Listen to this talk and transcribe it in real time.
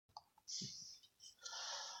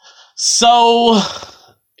So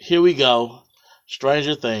here we go.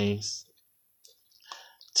 Stranger Things.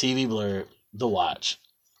 TV blurb. The Watch.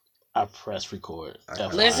 I press record.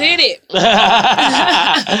 Let's hit it.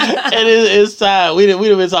 And it's time. We've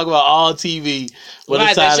been talking about all TV, but Right,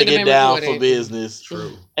 it's time to that get down recorded. for business.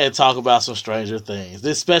 True. And talk about some Stranger Things.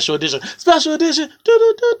 This special edition.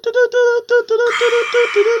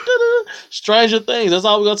 Stranger Things. That's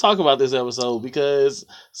all we're going to talk about this episode because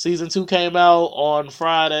season 2 came out on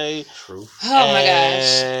Friday. True. Oh my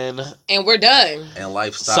gosh. And And we're done. And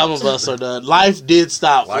life stops. some of us are done. Life did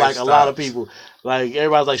stop for Life like a lot of stops. people. Like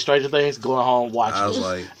everybody's like Stranger Things, going home watching. I was it.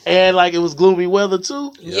 like, And like it was gloomy weather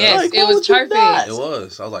too. Yes, Like, it why was would you perfect. not? it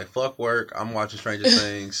was. I was like, fuck work. I'm watching Stranger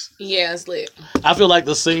Things. Yeah, it's lit. I feel like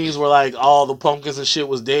the scenes where like all the pumpkins and shit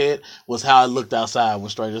was dead was how it looked outside when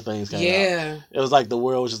Stranger Things came out. Yeah. It was like the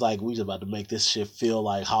world was just like, we just about to make this shit feel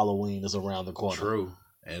like Halloween is around the corner. True.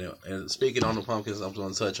 And speaking on the pumpkins, I'm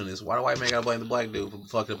going to touch on this. Why the white man got to blame the black dude for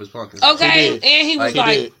fucking up his pumpkins? Okay, He did. and he was Like,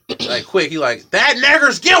 like, did. Like, quick, he like, that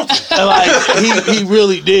nigger's guilty. And like he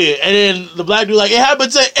really did. And then the black dude like, it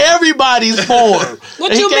happened to everybody's form.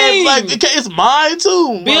 What And he you came, mean? Like, it's mine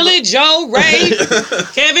too. Billy, Joe, Ray,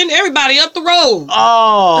 Kevin, everybody up the road.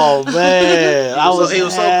 Oh man, He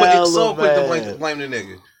was so quick to blame the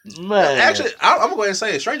nigga. Man, Actually, I'm going to go ahead and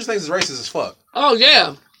say it. Stranger Things is racist as fuck. Oh,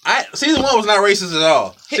 yeah. Season 1 was not racist at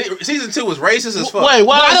all. Season 2 was racist as fuck. wait,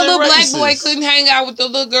 Why why the is little it black racist? boy couldn't hang out with the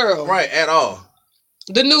little girl? Right, at all.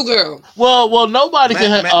 The new girl. Well, nobody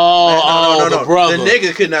can. No. The brother, The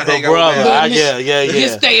nigga could not the hang out brother. with that. Yeah. You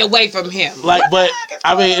stay away from him. Like, but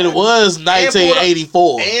I mean, it was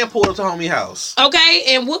 1984. And pulled up to homie house. Okay,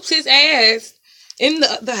 and whoops his ass in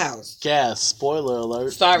the house. Gas. Spoiler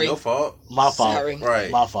alert. Sorry. Your fault. My fault. Sorry. Right.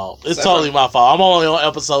 My fault. It's That's totally right. my fault. I'm only on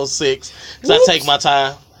episode 6 because I Whoops. take my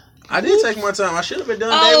time. I did take my time. I should have been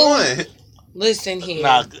done Oh. day one. Listen here.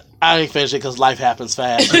 Nah, I ain't finished it because life happens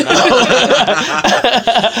fast. You know?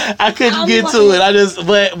 I couldn't get to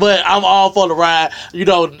it. But I'm all for the ride. You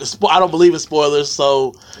know, I don't believe in spoilers,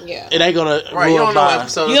 so Yeah. it ain't gonna Right, you ruin don't know what mine.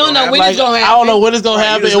 episode You it's don't know gonna when happen. it's gonna I happen. don't know when it's gonna Right, you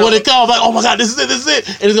happen, just and when know- it comes, like, oh my god, this is it,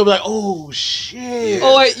 and it's gonna be like, oh shit. Yeah.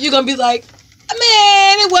 Or you're gonna be like,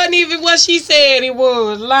 man, it wasn't even what she said it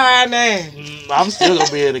was. Lying ass. I'm still gonna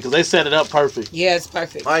be in it because they set it up perfect. Yeah, it's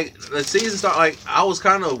perfect. Like, the season start, like, I was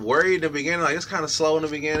kind of worried in the beginning. Like, it's kind of slow in the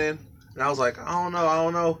beginning. And I was like, I don't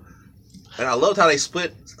know. And I loved how the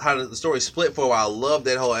story split for a while. I loved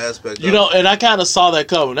that whole aspect. You know, and I kind of saw that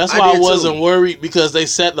coming. That's I why I did wasn't too. worried because they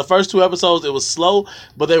set the first 2 episodes. It was slow,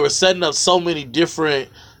 but they were setting up so many different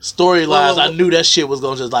storylines. Well, I knew that shit was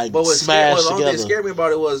gonna just like But smash the only thing that together. scared me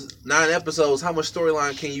about it was 9 episodes. How much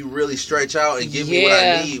storyline can you really stretch out and give me what I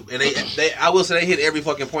Yeah. need? And I will say they hit every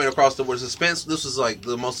fucking point across the board. Suspense. This was like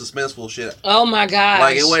the most suspenseful shit. Oh my gosh.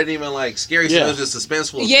 Like, it wasn't even like scary. Yeah. It was just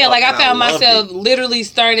suspenseful. as Yeah, fuck, like I and found loved myself it. literally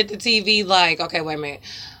staring at the TV like, okay, wait a minute.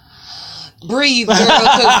 Breathe, girl,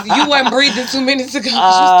 because you weren't breathing 2 minutes ago. 'Cause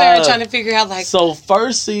you staring trying to figure out like, So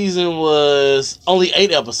first season was only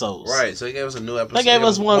 8 episodes. Right, so he gave us a new episode. They gave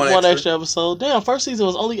us one extra episode. Damn, first season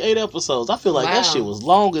was only 8 episodes. I feel like that Wow. shit was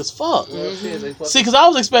long as fuck. Mm-hmm. See, because I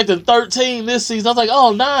was expecting 13 this season. I was like,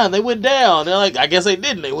 oh, 9. They went down. They're like, I guess they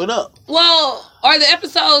didn't. They went up. well, are the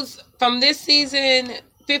episodes from this season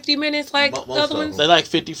 50 minutes like Most the other of ones? They like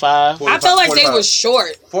 55. I felt like they 45. were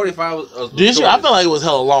short. 45 was This year, I short. felt like it was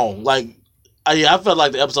hella long. Like, yeah, I felt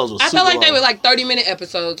like the episodes was I super felt like they long. were like 30-minute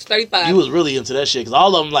episodes, 35. You was really into that shit because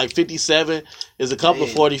all of them like 57 is a couple of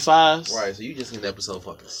Man. 45s. Right, so you just in episode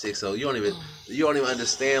fucking 6, so you don't even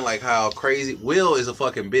understand like how crazy Will is a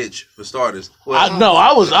fucking bitch for starters. Well,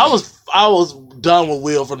 I was done with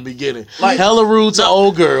Will from the beginning. Like- Hella rude to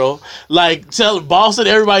old girl, like bossing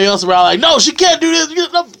everybody else around. Like, no, she can't do this,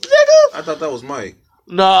 nigga. I thought that was Mike.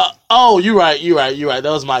 No, oh, you right. That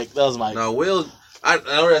was Mike. No, Will. I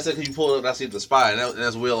know that said because you pulled up, I see the spy, and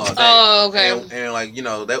that's Will all day. Oh, okay. And like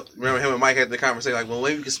that. Remember him and Mike had the conversation like, well,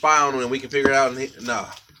 maybe we can spy on him and we can figure it out. And nah.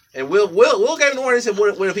 And Will gave him the warning. He said,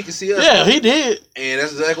 "What if he can see us?" Yeah, he did. And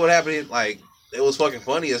that's exactly what happened. Like, it was fucking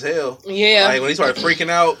funny as hell. Yeah. Like when he started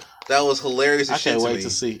freaking out, that was hilarious as I shit can't to wait me. to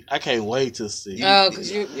see. I can't wait to see. Oh,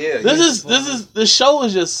 because you... Yeah. This is the show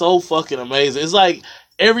is just so fucking amazing. It's like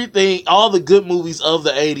everything, all the good movies of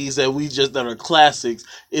the 80s that are classics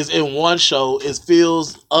is in one show. It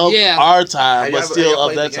feels of Yeah. our time, Have but you ever still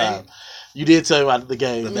of played that the game? time. You did tell me about the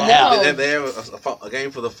game. The The phone. app. They have a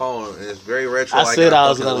game for the phone, and it's very retro. I said I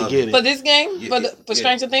was gonna get For it. this game? Yeah, For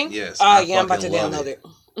Stranger Things? yes, Oh, I yeah, I'm about to fucking love download it.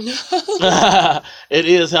 it. It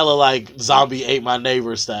is hella like zombie ate my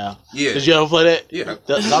neighbor style. Yeah. Did you ever play that? Yeah.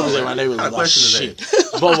 The zombies ate my neighbor What kind was of like question is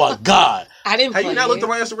shit. Oh my god. I didn't Have play you not it. looked at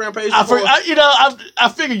my Instagram page I, before? I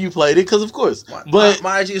figured you played it because of course. But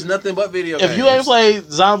my IG is nothing but video if games. you ain't played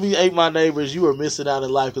Zombie Ate My Neighbors, you were missing out in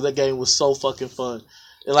life because that game was so fucking fun.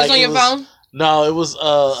 And, It's on your phone? No, it was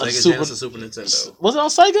Sega a Super. Genesis, Super Nintendo. Was it on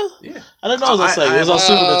Sega? Yeah. I didn't know it was on Sega. It was on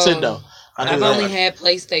Super Nintendo. I knew I've that. only had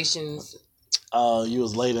PlayStations. You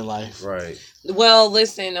was late in life. Right. Well,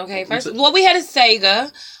 listen, okay. First, we had a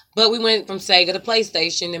Sega, but we went from Sega to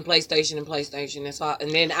PlayStation and PlayStation and PlayStation. That's all.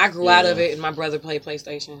 And then I grew out of it, and my brother played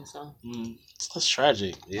PlayStation. So That's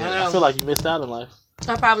tragic. Yeah. I feel like you missed out in life.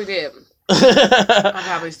 I probably did. I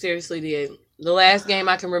probably seriously did. The last game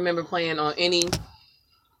I can remember playing on any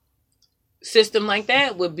system like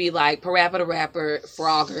that would be like Parappa the Rapper,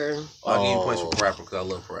 Frogger. I'll give you points for Parappa because I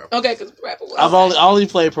love Parappa. Okay, because Parappa was. I only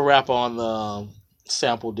played Parappa on the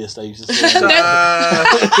sample disc they used to sell.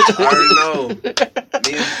 I already know. Me and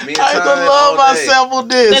I used to Ty love all my day. sample The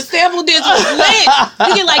disc. sample disc was lit.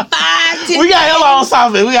 You get like 5, 10. We got hella on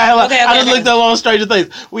something. We got hella. Okay, I just okay. looked up on Stranger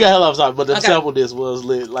Things. We got hella on something, but the Okay. sample disc was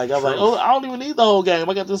lit. Like I'm like, oh, I don't even need the whole game.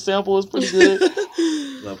 I got this sample. It's pretty good.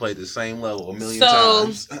 I played the same level a million So-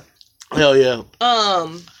 times. Hell yeah.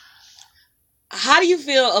 How do you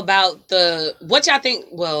feel about what y'all think?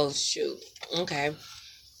 Well, shoot. Okay.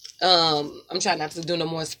 I'm trying not to do no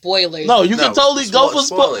more spoilers. No, you can totally go for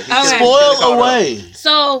spoil it. He Okay. spoil away.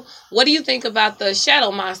 So, what do you think about the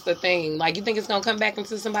Shadow Monster thing? Like, you think it's gonna come back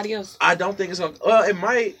into somebody else? I don't think it's gonna. Well, it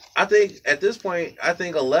might. I think at this point,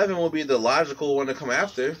 11 will be the logical one to come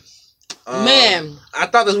after. Man, I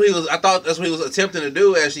thought that's what he was. I thought that's what he was attempting to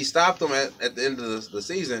do as she stopped him at the end of the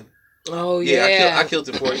season. oh Yeah, yeah. I killed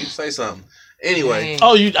it for you. Say something. Anyway, Dang.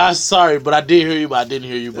 Oh, I'm sorry, but I did hear you, but I didn't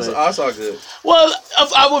hear you. it's But all good. well,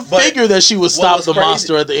 I would But figure that she would what stop was the crazy-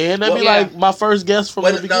 monster at the end. That'd be Yeah. like my first guess from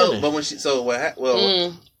the But beginning. no, but when she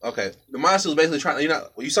Mm. okay, the monster was basically trying.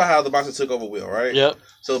 You saw how the monster took over Will, right? Yep.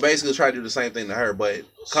 So basically, tried to do the same thing to her, but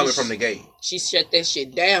coming from the gate. She shut that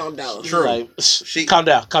shit down though. True. Like, She- calm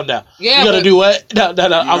down. Yeah, you gotta but- do what? No. I'm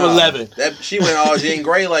Nah, 11. That she went all Jean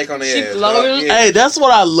Grey like on the She ass. floating? Yeah. Hey, that's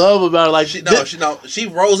what I love about it. Like, She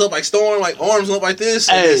rose up like Storm, like arms up like this.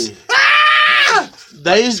 and hey, just-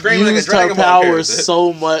 they Screaming like a used her Dragon Ball powers character.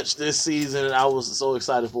 so much this season, and I was so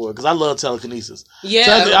excited for it because I love telekinesis.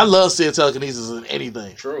 Yeah. I love seeing telekinesis in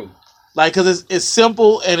anything. True. Like, cause it's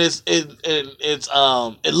simple and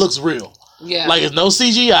it looks real. Yeah. Like, it's no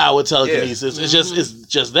CGI with telekinesis. Yeah. It's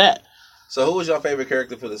just that. So, who was your favorite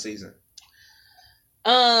character for the season?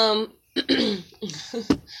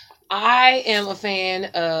 I am a fan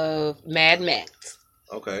of Mad Max.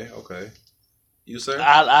 Okay. You, sir?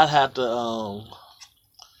 I'd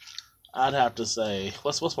have to say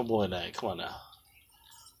what's my boy name? Come on now,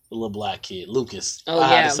 the little black kid, Lucas. Oh, I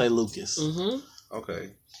had yeah. to say Lucas. Mm-hmm. Okay.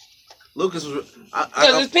 Lucas was.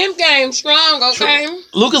 Because his pimp game strong, okay?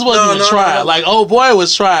 Lucas wasn't even trying. No. Like, old boy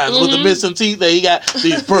was trying with the Mhm. missing teeth. That he got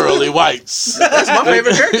these pearly whites. That's my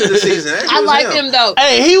favorite character this season. Actually, I was like him. him though.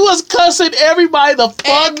 Hey, he was cussing everybody the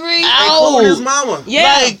fuck Every- Including his out. mama.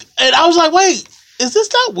 Yeah. Like, and I was like, wait, is this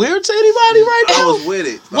not weird to anybody right I now? was with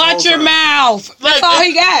it. the Watch whole your time. mouth. That's Like, all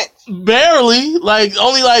he got. Barely. Like,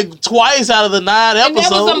 only like twice out of the 9 And that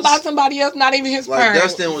episodes. was about somebody else, not even his Like parents.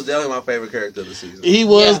 Dustin was definitely my favorite character of the season. He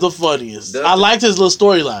was Yeah. the funniest. Dustin- I liked his little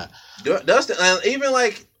storyline. Dustin, and even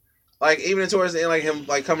like even towards the end, like him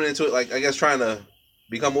like coming into it, like I guess trying to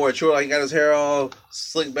become more mature. Like he got his hair all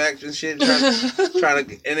slicked back and shit, trying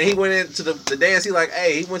to. And then he went into the dance. He like,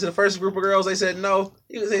 hey, he went to the first group of girls. They said no.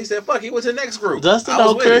 He said fuck. He went to the next group. Dustin I was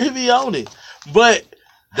don't with care. it. He be on it. But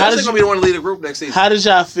how Dustin did, gonna be the one to lead the group next season. how did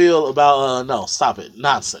y'all feel about, no, stop it.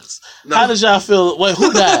 Nonsense. No. How did y'all feel? Wait,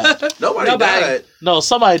 who died? Nobody died. No,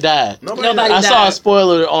 somebody died. Nobody Nobody I died. saw a died.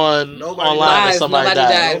 spoiler online Nobody that died. somebody Nobody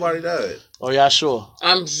died. died. Nobody died. Oh, y'all sure?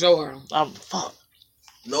 I'm sure. Fuck.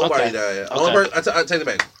 Nobody Okay. died. Okay. I take it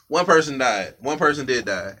back. One person died. One person did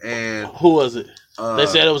die, and Who was it? They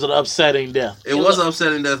said it it was an upsetting death. was an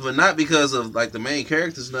upsetting death, but not because of like the main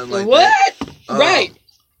characters, nothing like What? that. Right.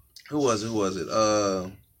 Who was it?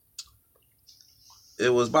 It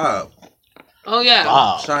was Bob. Oh yeah.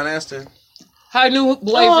 Bob. Sean Astin. Her new Oh,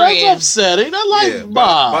 boyfriend. that's upsetting. I like Yeah,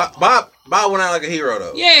 Bob. Bob went out like a hero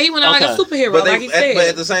though. Yeah, he went out like a Okay. superhero, But, like he said. but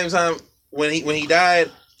at the same time, when he died,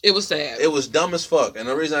 it was sad. it was dumb as fuck. And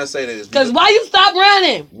the reason I say that is Because why you stop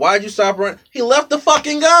running? why'd you stop running? He left the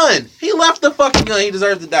fucking gun. He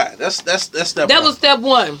deserved to die. That's step That one. was step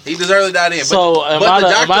one. He deserved to die then. So am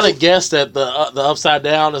I the to guess that the upside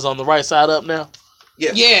down is on the right side up now?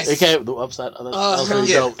 Yes. Yes. It came the upside. That was pretty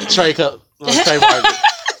Yeah. dope. Trademark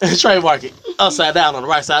it. Trademark it. Upside down on the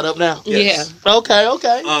right side up now. Yes. Okay.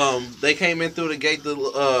 They came in through the gate.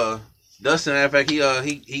 Dustin, in fact, he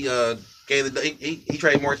gave he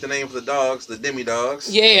trademarked the name for the dogs, the demi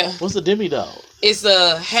dogs. Yeah. What's a demi dog? It's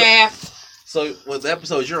a half. So with the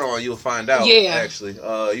episodes you're on, you'll find out. Yeah. Actually,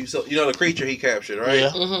 you know the creature he captured, right? Yeah.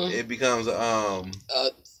 Mm-hmm. It becomes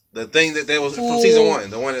the thing that was from season 1,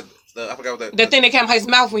 the one that I forgot what that. The thing that came out his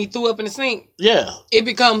mouth when he threw up in the sink. Yeah. It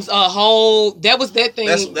becomes a whole. That was that thing.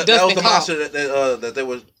 That was the monster that they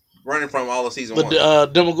was running from all of season 1.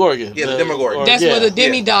 But Demogorgon. Yeah, the Demogorgon. That's what a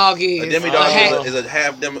demi dog is. A demi dog is a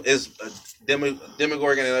half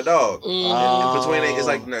Demogorgon and a dog. In between it, it's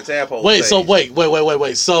like tadpole. Wait. So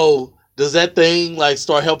wait. So does that thing like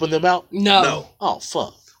start helping them out? No. Oh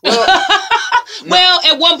fuck. Well,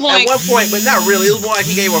 at one point, but not really. It was more like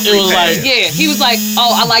he gave her a free pass. Yeah, he was like,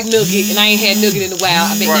 "Oh, I like nugget, and I ain't had nugget in a while.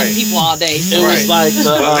 I've been eating people all day." So. It was like he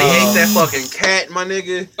ate that fucking cat, my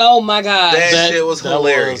nigga. Oh my god, that shit was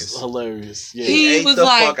hilarious. Hilarious. Yeah. He ate was the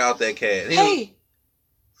like, fuck out that cat. Hey,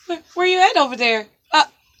 where you at over there?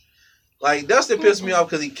 Like Dustin pissed me off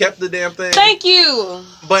because he kept the damn thing. Thank you.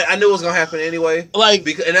 But I knew it was gonna happen anyway. Like,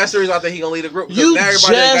 and that's the reason I think he gonna lead a group. Now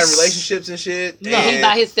everybody got relationships and shit. No, he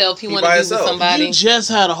by himself. He want to be with somebody. You just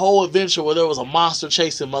had a whole adventure where there was a monster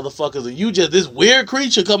chasing motherfuckers, and you just this weird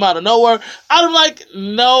creature come out of nowhere. I'm like,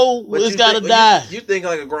 no, it's gotta die. You think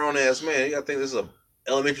like a grown ass man? You gotta think this is a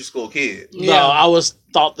elementary school kid. No, I was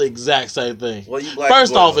thought the exact same thing. Well,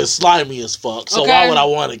 first off, it's slimy as fuck. So why would I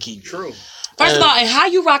want to keep? True. First of all, and how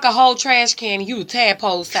you rock a whole trash can? You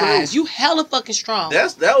tadpole size. You hella fucking strong.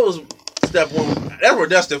 That was step 1. That's where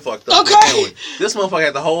Dustin fucked up. Okay. This motherfucker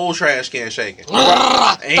had the whole trash can shaking.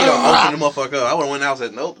 And he gonna open the motherfucker up. I would have went out and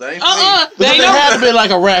said, nope, that ain't me. But it had to be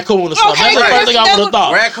like a raccoon or something. Okay, that's the first thing I would have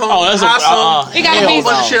thought. Raccoon, that's possum. It gotta be a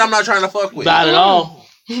bunch of shit I'm not trying to fuck with. Not at all.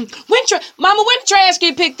 Mama, when the trash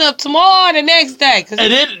get picked up tomorrow or the next day?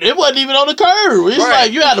 And it wasn't even on the curb. It's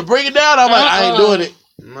like you had to bring it down. I'm like, I ain't doing it.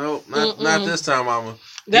 Nope, not this time, mama.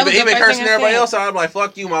 He been cursing everybody else out. I'm like,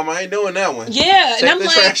 fuck you, mama. I ain't doing that one. Yeah, take the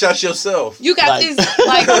trash out yourself. You got this,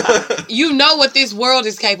 like, you know what this world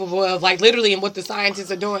is capable of, like, literally, and what the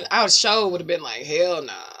scientists are doing. Our show would have been like, hell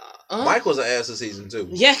nah. Mike was an ass this season too.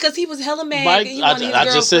 Yeah, because he was hella mad. Mike, I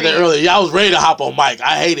just said that earlier. I was ready to hop on Mike.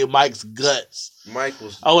 I hated Mike's guts. Mike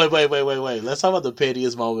was. Oh wait. Let's talk about the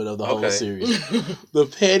pettiest moment of the whole series. The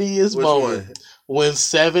pettiest moment when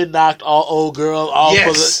 7 knocked old girl off.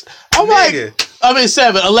 Yes. I'm like, 11.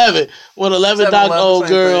 When 11 knocked old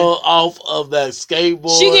girl off of that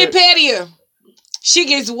skateboard. She get pettier. She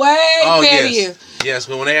gets way pettier. Yes,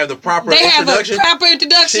 but when they have the proper introduction.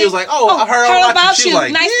 She was like, I heard about you.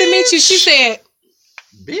 Like, nice to meet you. She said,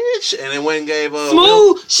 bitch. And then went and gave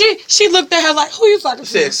Smooth. She looked at her like, who you talking to?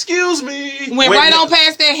 She said, excuse me. Went right on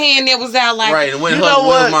past that hand that was out like. Right, and went and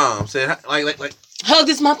hugged his mom. Said, like. Hug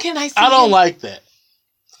this mom. Can I see I don't like that.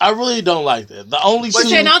 I really don't like that. The only she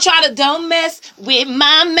said, don't mess with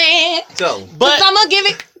my man. Tell him. But I'm gonna give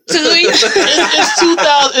it to you.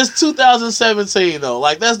 It's 2017 though.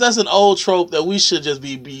 Like that's an old trope that we should just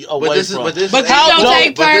be away from. But this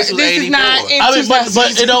is not.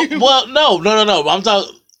 But it don't. Well, no. I'm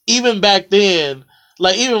talking. Even back then,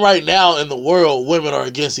 like even right now in the world, women are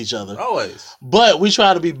against each other. Always. But we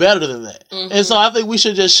try to be better than that. Mm-hmm. And so I think we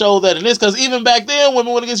should just show that in this. Because even back then,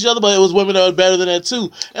 women went against each other, but it was women that were better than that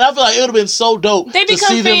too. And I feel like it would have been so dope to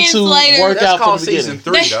see them two work out from the beginning. Season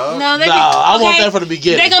 3, dog. I want that from the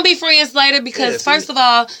beginning. They're going to be friends later because, first of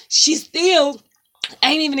all, she still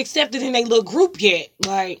ain't even accepted in their little group yet.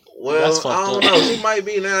 Like, well, I don't know. She might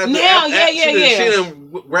be now. She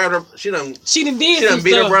done grabbed her. She done beat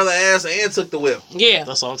her brother ass and took the whip. Yeah,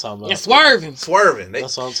 that's what I'm talking about. Yeah, swerving.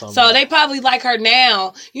 That's what I'm talking about. So they probably like her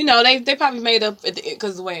now. You know, they probably made up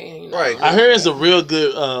because the way. You know, right. I heard it's a real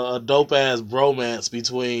good, dope ass bromance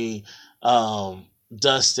between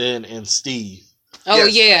Dustin and Steve. Oh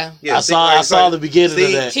yeah. I saw the beginning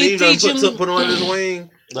of that. Steve put on his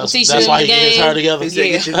wing. That's why he gets her together. He said,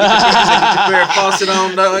 get your Farrah Fawcett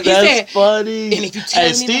on, dog. That's funny. And if you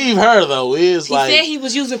tell Steve her, though, is he like... He said he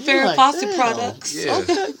was using Farrah Fawcett products. Yeah.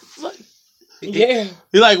 Okay. Yeah.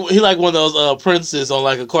 He like one of those princes on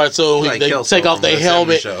like a cartoon. They take off their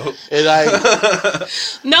helmet. And like...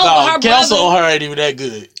 her Kelso brother... on her ain't even that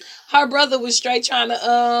good. Her brother was straight trying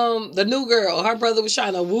to, the new girl, her brother was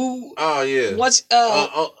trying to woo... Oh, yeah.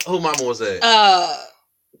 Who mama was that?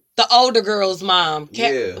 The older girl's mom.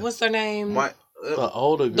 Yeah. What's her name? The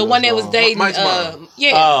older girl. The one that was dating. Mike's mom.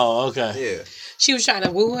 Yeah. Oh, okay. Yeah. She was trying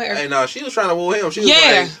to woo her. Hey, no, she was trying to woo him. She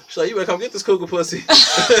was like, you better come get this cougar pussy.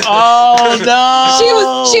 Oh,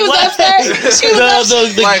 no. She was upstairs.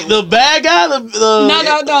 The bad guy?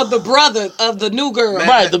 No, the brother of the new girl.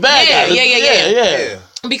 Right, the bad guy. Yeah.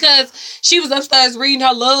 Because she was upstairs reading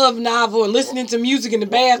her love novel and listening to music in the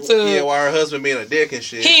bathtub. Yeah, while her husband being a dick and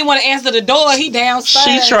shit. He didn't want to answer the door. He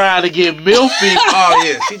downstairs. She tried to get milfy. Oh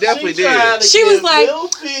yeah, she definitely did. She was like,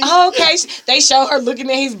 oh, okay. They showed her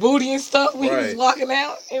looking at his booty and stuff when he was walking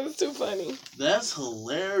out. It was too funny. That's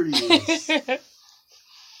hilarious.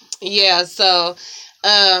 Yeah, so,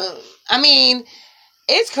 I mean,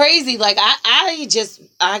 it's crazy. Like,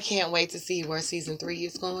 I can't wait to see where season 3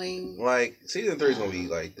 is going. Like, season 3 is going to be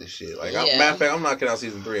like this shit. Like, matter of fact, I'm knocking out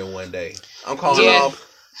season 3 in one day. I'm calling off.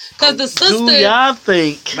 Because the sister. Do y'all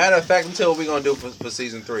think? Matter of fact, I'm telling you what we're going to do for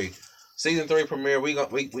season 3. Season 3 premiere, we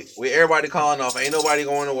everybody calling off. Ain't nobody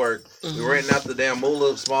going to work. We renting out the damn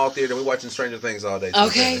Moolah small theater. We watching Stranger Things all day.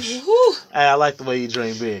 Okay. Hey, I like the way you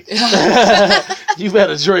dream big. You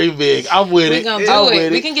better dream big. I'm with it. We're gonna do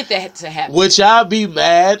it. We can get that to happen. Would y'all be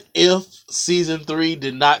mad if season 3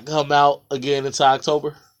 did not come out again until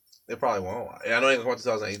October? It probably won't. I know it ain't going to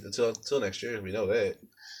come out 2008 until next year. We know that.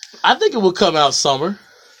 I think it would come out summer.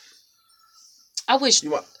 I wish.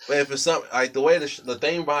 If it's something like the way the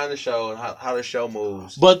thing behind the show and how the show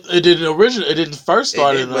moves, but it didn't first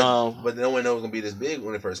start in. But no one knew it was gonna be this big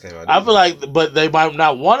when it first came out. I feel like, but they might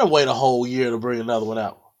not want to wait a whole year to bring another one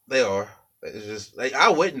out. They are. It's just I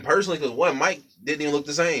wouldn't personally because Mike didn't even look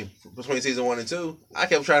the same between season 1 and 2. I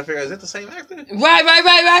kept trying to figure out, is that the same actor? Right.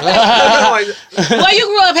 Well, you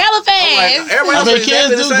grew up hella fast.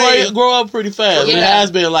 Kids do grow up pretty fast. Yeah. It has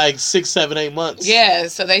been like 6, 7, 8 months. Yeah,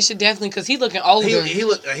 so they should definitely, because he's looking older. He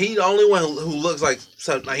the only one who looks like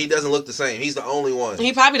he doesn't look the same. He's the only one.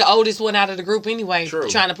 He probably the oldest one out of the group anyway. True.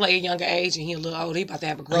 Trying to play a younger age, and he a little older. He about to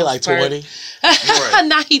have a growth He like 20.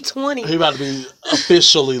 Now he 20. He about to be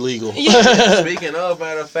officially legal. Speaking of,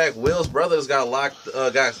 matter of fact, Will's brothers got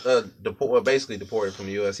basically deported from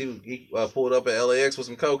the U.S. He pulled up at LAX with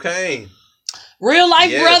some cocaine. Real life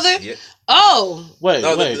brother? Yeah. Oh. Wait.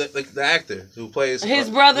 The actor who plays his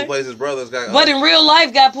brother. Who plays his brother's got. But in real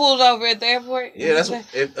life, got pulled over at the airport. Yeah, that's why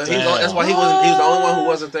he was the only one who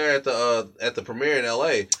wasn't there at the premiere in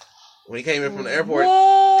L.A. When he came in from the airport,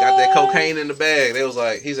 got that cocaine in the bag. They was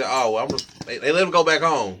like, he said, "Oh, well, they let him go back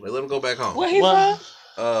home. Where he from?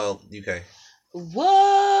 UK.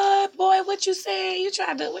 What, boy? What you saying?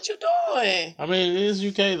 What you doing? I mean, it is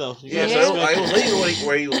UK though. So it was legal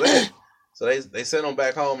where he was at. So they sent him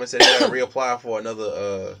back home and said he got to reapply for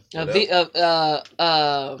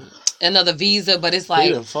another visa, but it's like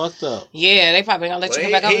he done fucked up. Yeah, they probably gonna let you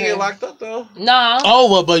come back over here. He get locked up though. No. Oh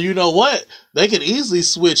well, but you know what? They could easily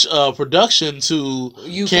switch production to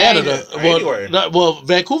UK. Canada. Well,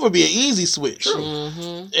 Vancouver be an easy switch. True.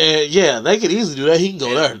 Mm-hmm. And yeah, they could easily do that. He can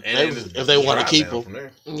go there if they want to keep him.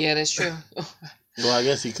 Yeah, that's true. Well, I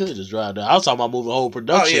guess he could just drive down. I was talking about moving the whole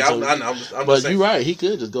production. Oh yeah, I'm but you're right. He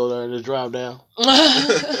could just go there and just drive down.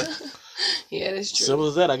 Yeah, that's true. Simple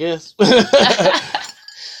as that, I guess.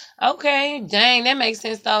 Okay, dang, that makes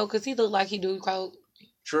sense though, because he look like he do coke.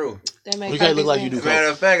 True. That makes you can't look like you do coke. Matter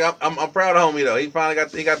of fact, I'm proud of homie though. He finally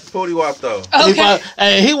got the booty wop though. Okay.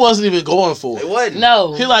 He wasn't even going for it. It wasn't.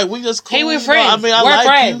 No. He like, we just cool. He with friends. I mean, I we're like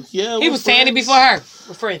friends. you. Yeah, he was standing before her.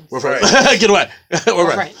 We're friends. We're friends. Get away.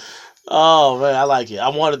 We're friends. Oh man, I like it. I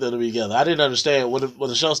wanted them to be together. I didn't understand when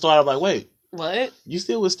the show started. I'm like, wait, what? You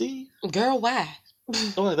still with Steve? Girl, why?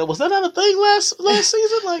 Was that not a thing last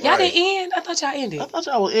season? Like y'all didn't end? I thought y'all ended. I thought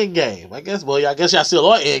y'all was in game. I guess y'all still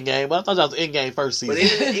are in game, but I thought y'all was in game first season.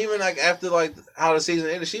 But even like after like how the season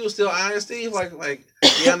ended, she was still eyeing Steve. Like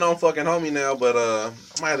yeah, I know I'm fucking homie now, but I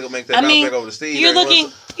might have to go make that bounce back over to Steve. You're looking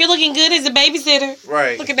good as a babysitter.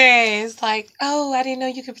 Right. Look at that. It's like, oh, I didn't know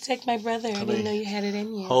you could protect my brother. I didn't know you had it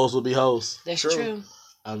in you. Hoes will be hoes. That's true.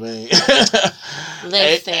 I mean,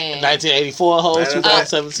 listen. 1984 hoes,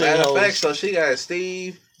 2017 matter hoes. of fact, so she got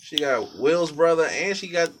Steve, she got Will's brother, and she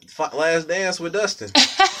got Last Dance with Dustin.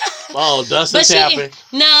 Oh, Dustin tapping.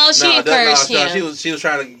 She encouraged him. She was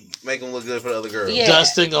trying to make him look good for the other girls. Yeah.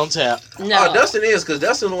 Dustin on tap. No. Oh, Dustin is, because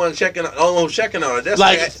Dustin the one checking on her. That's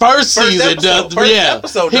like first season,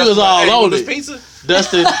 episode, he was all on it. Pizza?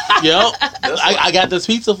 Dustin, yo, I got this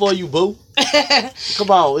pizza for you, boo.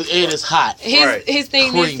 Come on, and it's hot. His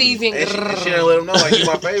thing this season. And she didn't let him know, like, you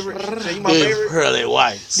my favorite. She said, you my favorite. Pearly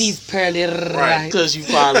whites. These pearly right. Because you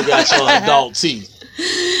finally got your adult teeth.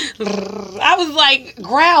 I was like,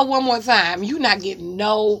 growl one more time. You not getting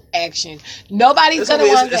no action. Nobody's gonna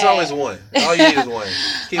want that. It's always one. All you need is one.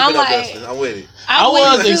 Keep it up, Dustin. I'm with it. I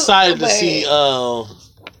was excited to see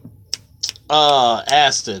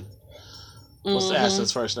Aston. What's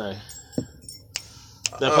Aston's first name?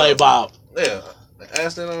 That played Bob. Yeah.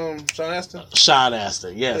 Aston, Sean Aston? Sean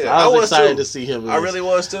Aston, yes. Yeah, I was excited to see him. I really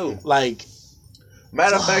was too. Like,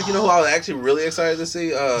 matter of fact, you know who I was actually really excited to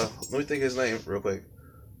see? Let me think of his name real quick.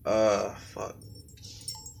 Fuck.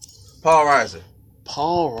 Paul Reiser.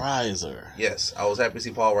 Paul Reiser. Yes, I was happy to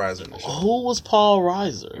see Paul Reiser in the show. Who was Paul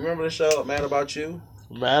Reiser? You remember the show Mad About You?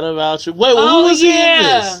 Mad About You. Wait, who was he in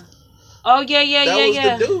this? Oh yeah. That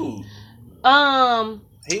was the dude.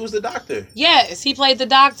 He was the doctor. Yes, he played the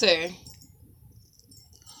doctor.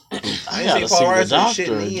 I gotta see the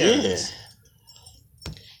doctor again.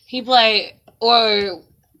 He played, or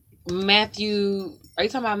Matthew. Are you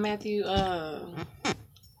talking about Matthew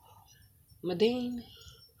Modine?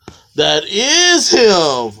 That is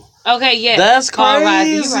him. Okay, yes. That's Paul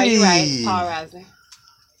crazy. Reiser. You're right. Paul Reiser.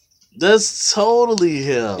 That's totally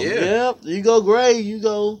him. Yeah. Yep. You go Gray. You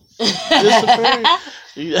go.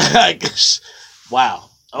 Wow.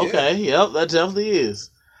 Okay. Yeah. Yep. That definitely is.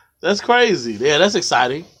 That's crazy. Yeah. That's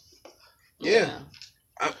exciting. Yeah.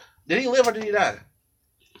 Did he live or did he die?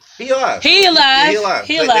 He alive. He alive. Yeah, he alive.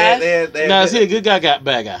 He alive. Now, is he a good guy,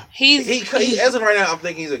 bad guy? He as of right now, I'm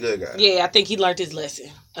thinking he's a good guy. Yeah, I think he learned his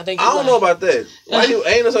lesson. I don't know about that.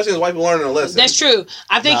 Ain't no such thing as white people learning a lesson. That's true.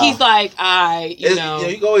 I think he's like, you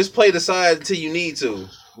can always play the side until you need to.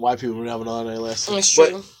 White people never learn their lesson. That's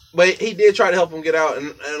true. But he did try to help him get out,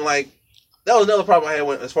 and like, that was another problem I had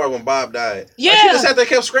as far as when Bob died. Yeah. Like, she just sat there and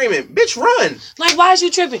kept screaming, "Bitch, run!" Like, why is you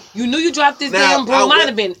tripping? You knew you dropped this damn broom. Might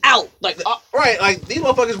have been out. Like, right, like, these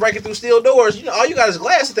motherfuckers breaking through steel doors. You know, all you got is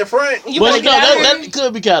glass at the front. But that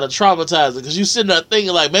could be kind of traumatizing, because you sitting there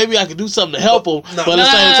thinking, like, maybe I could do something to help him, but at the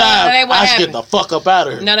same time, I should get the fuck up out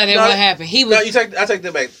of here. No, that ain't what happened. I take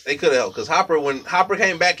that back. They could have helped, because when Hopper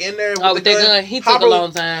came back in there with the gun, he took a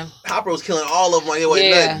long time. Hopper was killing all of them. It wasn't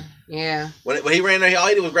nothing. Yeah. When he ran there, all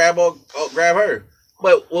he did was grab her.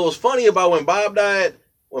 But what was funny about when Bob died,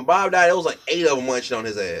 it was like 8 of them munching on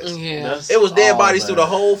his ass. Yeah. It was dead bodies through the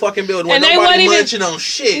whole fucking building. And nobody munching on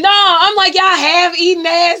shit. No, I'm like, y'all have eaten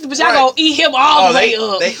ass, but y'all gonna eat him all the way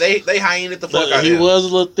up. They hyena the fuck out of him. He was a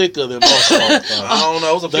little thicker than most of them. I don't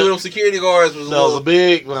know. It was a few of them security guards. Was a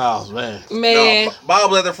big, man. No, Bob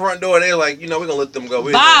was at the front door, and they were like, we're going to let them go.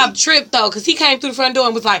 Bob tripped, though, because he came through the front door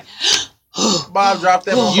and was like... Bob dropped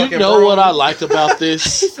that motherfucking You know what I like about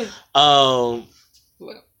this? The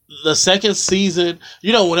second season,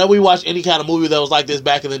 whenever we watch any kind of movie that was like this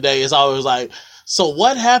back in the day, it's always like, so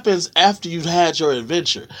what happens after you've had your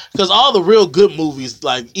adventure? Because all the real good movies,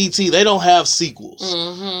 like E.T., they don't have sequels.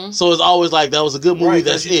 Mm-hmm. So it's always like, that was a good movie, right,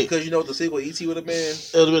 that's it. Because you know what the sequel E.T. would have been?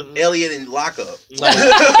 It would have been Elliot in lockup.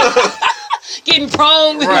 Getting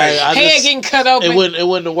prone with right, her head getting cut open. It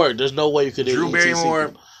wouldn't have worked. There's no way you could do Drew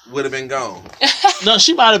Barrymore would have been gone. No,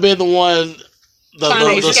 she might have been the one...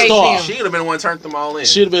 The star. She would have been the one that turned them all in.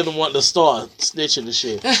 She'd have been the star, snitching and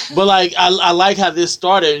shit. But like, I like how this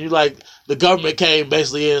started. And you like, the government came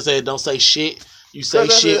basically in and said, "Don't say shit. You say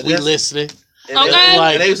shit, we listening."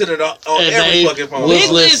 And they was in it on every fucking phone.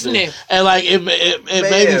 Was listening. And like, it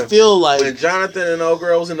made me feel like when Jonathan and old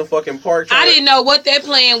girl was in the fucking park. I didn't know what that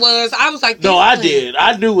plan was. I was like, no, I did.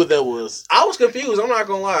 I knew what that was. I was confused. I'm not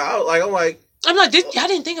gonna lie. I'm like, I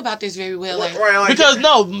didn't think about this very well. Because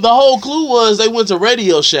the whole clue was they went to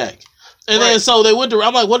Radio Shack. And then so they went to,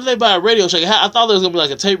 I'm like, what did they buy at Radio Shack? I thought there was going to be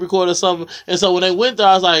like a tape recorder or something. And so when they went there,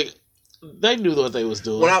 I was like, they knew what they was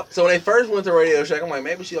doing. So when they first went to Radio Shack, I'm like,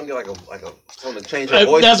 maybe she going to get like a something to change her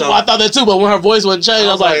voice. That's why I thought that too, but when her voice wasn't changed,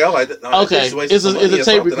 I was like, okay, it's a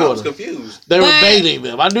tape recorder. I was confused. They were baiting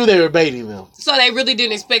them. I knew they were baiting them. So they really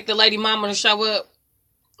didn't expect the lady mama to show up?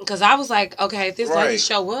 Because I was like, okay, if this lady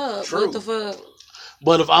show up, what the fuck?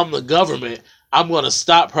 But if I'm the government, I'm going to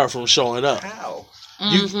stop her from showing up. How?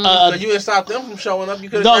 You didn't stop them from showing up. You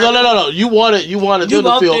No. You wanted them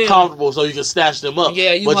to feel comfortable so you can snatch them up.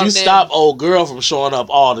 Yeah, but you stop old girl from showing up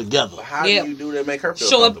altogether. How do you do that? Make her feel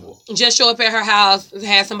comfortable. Just show up at her house,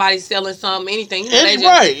 have somebody selling something, anything.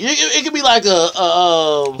 Right. It could be like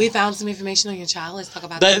a. We found some information on your child. Let's talk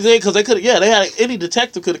about that. Because they could. Yeah, they had any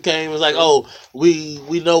detective could have came and was like, oh,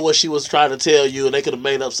 we know what she was trying to tell you, and they could have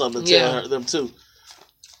made up something to tell them too.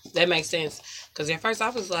 That makes sense. Because at first I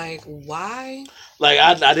was like, why? Like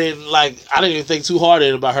I didn't even think too hard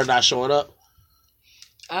about her not showing up.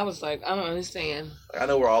 I was like, I don't understand. I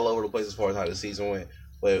know we're all over the place as far as how the season went,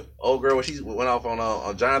 but old girl when she went off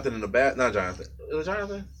on Jonathan in the bath, not Jonathan. It was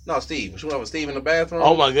Jonathan? No, Steve. When she went off with Steve in the bathroom.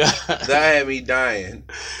 Oh my god, that had me dying.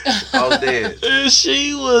 I was dead.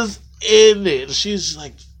 She was in it. She was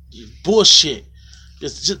like, bullshit.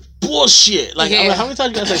 Just bullshit. Like, I'm like, how many times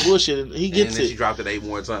you gotta say bullshit? And he gets and then she dropped it 8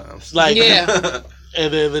 more times. Like, yeah.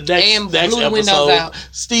 And then the next episode,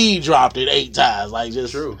 Steve dropped it 8 times. Like,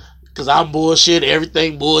 just true. Because I'm bullshit,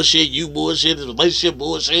 everything bullshit, you bullshit, this relationship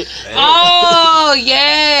bullshit. Oh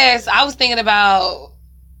yes, I was thinking about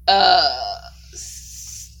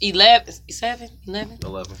 11.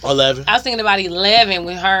 11. I was thinking about 11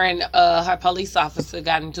 when her and her police officer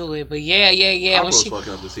got into it. But yeah. Harper When was she,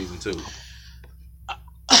 fucking up the season 2.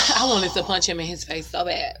 I wanted to punch him in his face so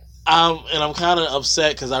bad. And I'm kind of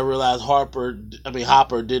upset because I realized Hopper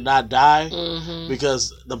did not die Mm-hmm.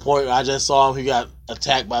 because the point I just saw him, he got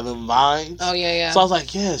attacked by them vines. Oh yeah. So I was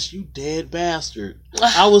like, yes, you dead bastard.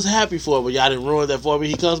 I was happy for it, but y'all didn't ruin that for me.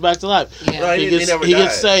 He comes back to life. Yeah. No, He never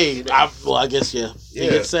gets died. saved. I guess, yeah. He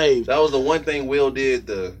gets saved. That was the one thing Will did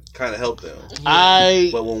to kind of help them.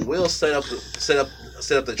 Mm-hmm. But when Will set up the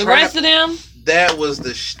The trap, rest of them, that was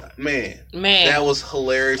the man. That was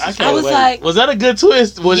hilarious. I was wait. like- was that a good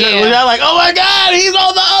twist? Was Yeah. y'all like, oh my god, he's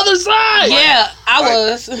on the other side? yeah, I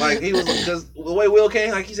was. Like he was, because the way Will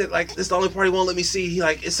came, like he said, like this is the only part he won't let me see. He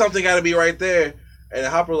like, it's something got to be right there. And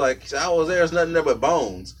Hopper like, he said, I was there. There's nothing there but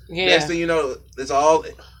bones. Yeah. Next thing you know, it's all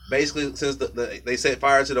basically since they set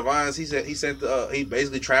fire to the vines. He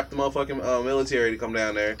basically trapped the motherfucking military to come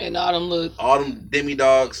down there. And all them look. All them demi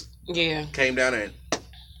dogs Yeah. came down there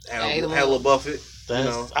and Ate had a 'em little up. Buffett. You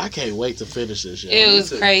know? I can't wait to finish this shit. It was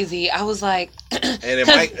too. crazy. I was like, And it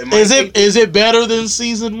might Is it better than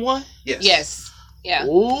season 1? Yes. yes. Yeah.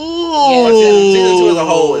 Ooh. Yeah. But season 2 as a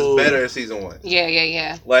whole is better than season 1.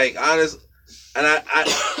 Yeah. Like honest, and I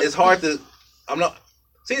it's hard to. I'm not.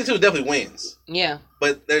 Season 2 definitely wins, Yeah.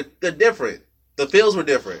 but they're different. The feels were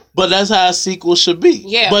different. But that's how a sequel should be.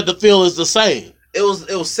 Yeah. But the feel is the same. It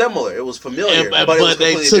was similar. It was familiar, But but it was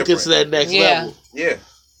they completely took different. it to that next Yeah. level. Yeah,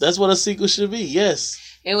 That's what a sequel should be. Yes.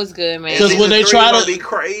 It was good, man. Because Season when they 3 try gonna to be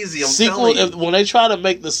crazy, I'm sequel, telling you. when they try to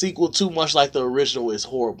make the sequel too much like the original, it's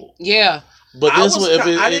horrible. Yeah. But this one,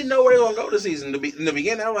 I didn't know where they were gonna go this season. In the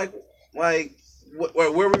beginning, I'm like,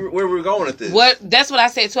 where we were going at this? What? That's what I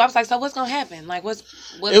said too. I was like, so what's gonna happen? Like, what's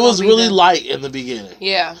it was gonna be really the- light in the beginning.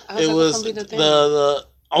 Yeah. I It like, what's was gonna be the thing? the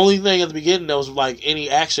only thing at the beginning that was like any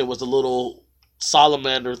action was the little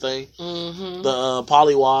salamander thing, Mm-hmm. the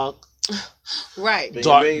Pollywog, Right. Bing,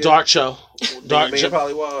 dark bing, dark show, dark Bing show.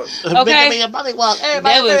 probably was. Okay. Pollywog.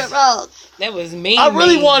 That was that was mean. I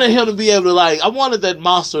really mean. wanted him to be able to I wanted that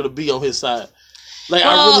monster to be on his side. Like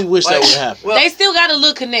I Well, really wish that like- would happen. Well, They still got a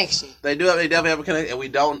little connection. they definitely have a connection, and we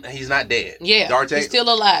don't. He's not dead. Yeah. Dart He's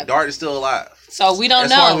still alive. Dart is still alive. So we don't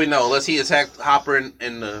As far as know. we know, unless he attacked Hopper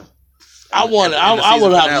in the. I wanted. in the I season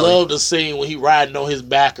would have finale. loved to see when he riding on his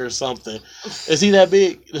back or something. Is he that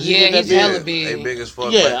big? Is he Yeah, that he's big? hella big. They big as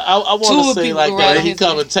fuck. Yeah, I Two want to see people like ride that. on He his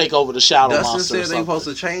come back. and take over the shadow Dustin monster. Or said they something. supposed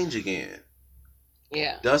to change again.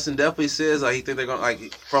 Yeah. Dustin definitely says like he think they're gonna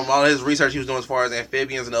like from all his research he was doing as far as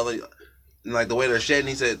amphibians and other and like the way they're shedding.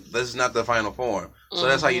 He said this is not the final form, so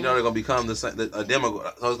that's how you know they're gonna become a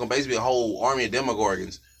Demogorgon. So it's gonna basically be a whole army of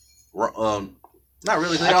Demogorgons. Not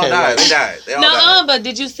really. 'Cause they I all can't died. wait. They died. They all No, died. but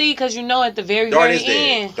did you see? Because you know, at the very, Dart very is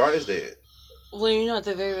dead. end. Dart is dead. Well, you know, at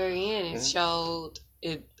the very, very end, it showed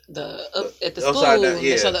it at the The school. upside down, They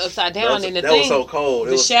yeah. showed the upside That down, was, and the that thing. was so cold.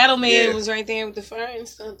 The Shadow Man yeah. was right there with the fur and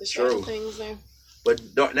stuff. The True. shadow thing was there. But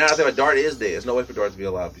now I think about Dart is dead. There's no way for Dart to be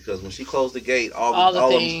alive because when she closed the gate, all All the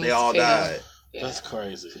of them, things they all fell. died. Yeah. That's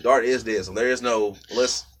crazy. Dart is dead, so there is no.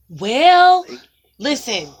 Well,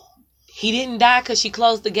 listen, he didn't die because she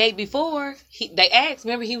closed the gate before. They asked.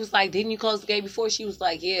 Remember, he was like, "Didn't you close the gate before?" She was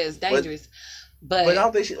like, "Yeah, it's dangerous." But I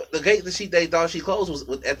don't think the gate that they thought she closed was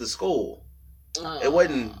at the school. It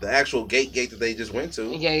wasn't the actual gate that they just went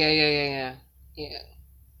to. Yeah.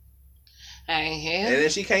 And then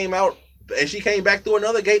she came out, and she came back through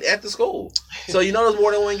another gate at the school. So you know there's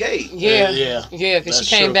more than one gate. Yeah. Yeah. Because she That's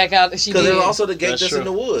came true. back out. She Because did. there's also the gate That's that's true. in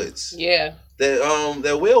the woods Yeah.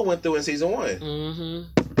 that Will went through in season 1.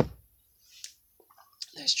 Mm-hmm.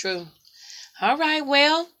 That's true. All right.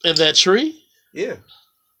 Well, In that tree? Yeah.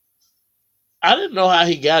 I didn't know how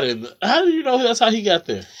he got in. How do you know that's how he got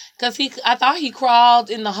there? because I thought he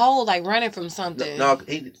crawled in the hole like running from something. No,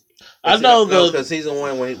 he. I know because season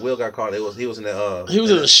 1 when Will got caught, he was in the He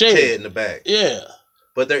was in the shed. in the back. Yeah.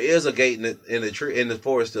 But there is a gate in the tree in the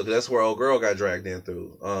forest still. 'Cause that's where old girl got dragged in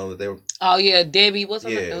through. They were. Oh yeah, Debbie. What's her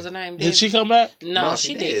Yeah. name? What was her name? Did Debbie? she come back? No,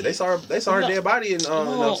 she did. They saw her No. dead body in the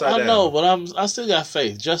No, upside I down. know, but I still got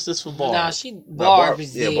faith. Justice for Barb. No, she Barb- Barb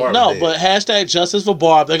is yeah, dead. Barb. No, dead. but hashtag Justice for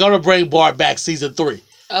Barb. They're gonna bring Barb back season 3.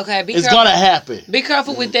 Okay, be It's careful. gonna happen. Be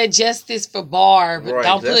careful with that justice for Barb. Right,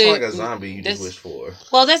 Don't that's put like a zombie you just that's- wish for.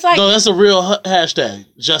 Well, that's like No, that's a real hashtag.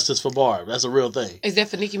 Justice for Barb. That's a real thing. is that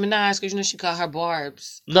for Nicki Minaj? Because you know she called her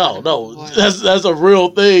Barbs. No, Barb. that's a real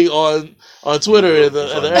thing on on Twitter in the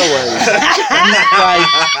airwaves.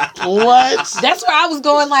 Like, what? That's where I was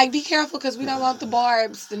going. Like, be careful because we don't want the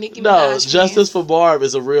Barbs, the Nicki No, Minaj Justice fans. for Barb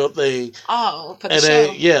is a real thing. Oh, for the And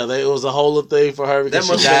show. it was a whole thing for her That because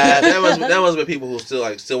must she died. that must be people who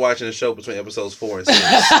still watching the show between episodes 4 and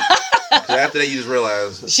 6. 'Cause after that, you just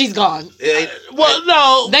realize She's gone. it ain't. Well,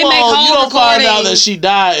 no, They make you whole don't find out recordings. that she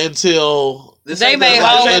died until They made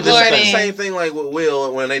whole recordings. Same thing like with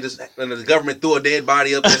Will when the government threw a dead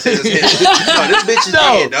body up and said, "No, this bitch is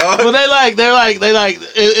dead, dog." But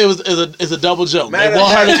it's a double joke. Man, they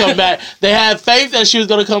want her to come back. They had faith that she was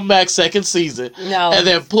going to come back second season. No. And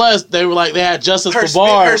then plus they were like they had Justice Her for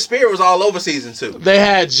Barb. her spirit was all over season 2. They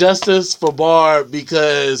had Justice for Barb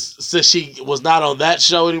because since she was not on that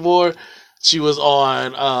show anymore, she was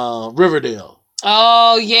on Riverdale.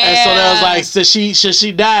 Oh, yeah. And so that was like, since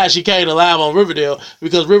she died, she came to live on Riverdale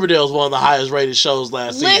because Riverdale was one of the highest rated shows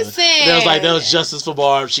last season. Listen. And it was like, that was Justice for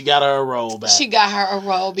Barb. She got her a role back. She got her a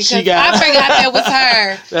role because She got- I forgot that was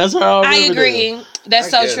her. That's her on I Riverdale. agree. That's I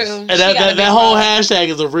so guess. true. And She got a that big whole role. hashtag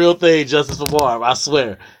is a real thing, Justice for Barb. I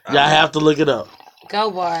swear. Y'all have to look it up. Go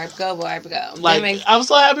Barb, go. Like, I'm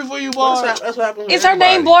so happy for you, Barb. That's what happened. Is her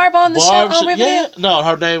name Barb on the Barb show on Riverdale? yeah. No,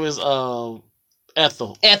 her name is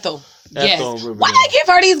Ethel. Ethel. Yes. on Riverdale. Why they give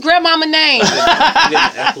her these grandmama names?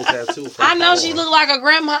 Ethel tattoo. I know she look like a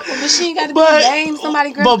grandmama, but she ain't got to be But- named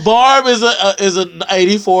somebody grandma. But Barb is an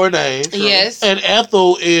 84 name. Yes. And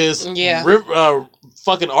Ethel is Yeah.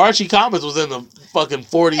 fucking Archie Comics was in the fucking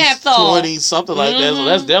 40s, Ethel. 20s, something like that. So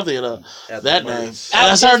that's definitely that name. I That's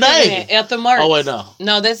was her just thinking name. that. Ethel Mertz. Oh wait, no.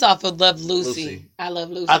 No, that's off of Love Lucy. Lucy. I love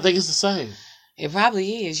Lucy. I think it's the same. It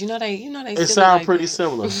probably is. You know they. It still sounds like pretty that.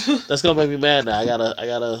 similar. That's gonna make me mad now. I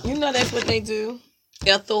gotta. You know that's what they do.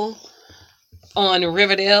 Ethel on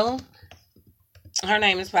Riverdale. Her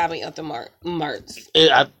name is probably Ethel Mertz.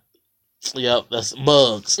 Yep, that's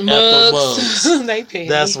Muggs. Ethel Mugs. Muggs. They petty.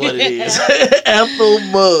 That's what it is. Ethel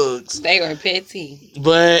Muggs. They are petty.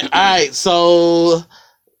 But all right, so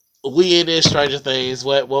we in this Stranger Things.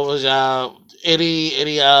 What was y'all any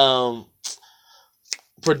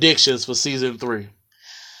predictions for season 3?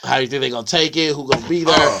 How you think they gonna take it? Who gonna be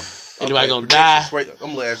there? Anybody gonna die?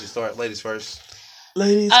 I'm gonna actually start. Ladies first.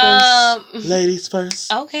 Ladies first. Ladies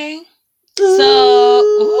first. Okay. So,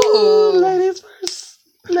 ooh. Ladies first.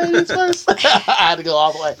 Ladies first. I had to go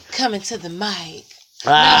all the way. Coming to the mic.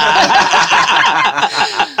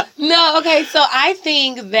 Ah. No, okay. So I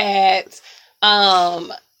think that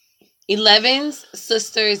 11's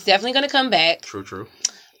sister is definitely going to come back. True.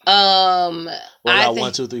 What I about think,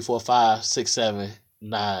 1, 2, 3, 4, 5, 6, 7,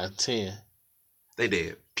 9, 10? They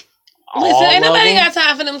did. listen, ain't All of nobody them? got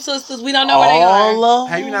time for them sisters. We don't know where they All are. of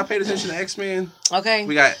Have you them? not paid attention to X-Men? Okay.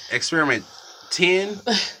 We got Experiment 10,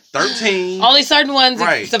 13. Only certain ones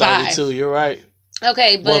Right. survive. 32, you're right.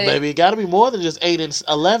 Okay, but Well, baby, it got to be more than just 8 and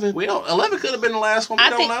 11. We don't. 11 could have been the last one. We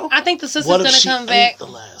don't know. I think the sister's What going if to she come ate back. the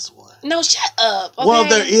last one? No, shut up. Okay? Well,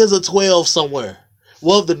 there is a 12 somewhere.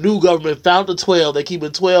 Well, if the new government found the 12, they keep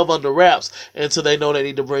it 12 under wraps until they know they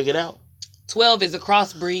need to bring it out. 12 is a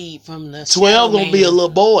crossbreed from the 12 gonna be a little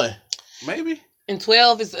boy. Maybe. And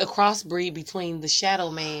 12 is a crossbreed between the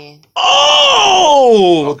Shadow Man.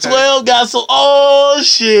 Oh, Okay. 12 got so. Oh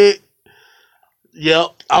shit. Yep,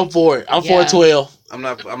 I'm for it. I'm for Yeah. 12. I'm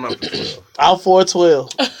not. For 12. I'm for 12.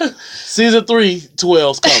 Season 3,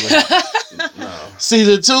 12's coming. No.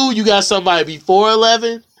 Season 2, you got somebody before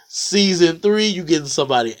 11. Season 3, you getting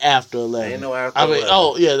somebody after 11. Ain't no after I mean, 11.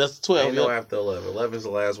 oh yeah, that's 12. Ain't no yeah. after 11. 11's the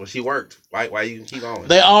last one. She worked. Why you can keep on?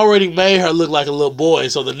 They already made her look like a little boy,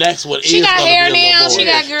 so the next one She is got gonna hair be a now. little boy. She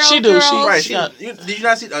got girl. She do. Girls. She Right, got- did you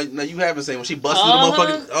not see? No, you haven't seen when she busted the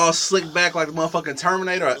motherfucking all slicked back like the motherfucking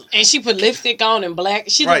Terminator. And she put lipstick on and black.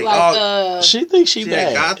 She Right, looked like She thinks she She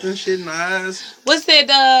had bad. goth and shit in the eyes. what's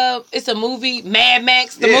that? It's a movie, Mad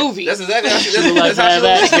Max, the Yeah, movie. That's exactly how she. She look like That's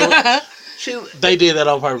how she Mad looked. Max. She, They did that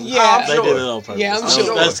on purpose. Yeah. They I'm did sure. it on purpose. Yeah, I'm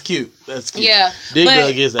sure. That's cute. That's cute. Yeah, Dig but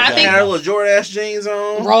Dug is that I guy. think- had her little Jordan ass jeans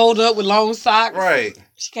on. rolled up with long socks. Right.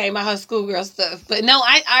 She came out her schoolgirl stuff. But no,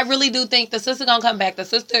 I really do think the sister gonna come back. The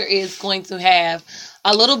sister is going to have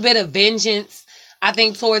a little bit of vengeance, I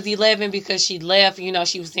think, towards 11 because she left. You know,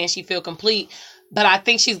 she was saying she feel complete. But I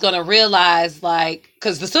think she's going to realize, like,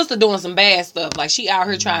 because the sister doing some bad stuff. Like, she out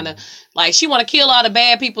here trying to, like, she want to kill all the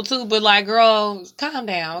bad people, too. But, like, girl, calm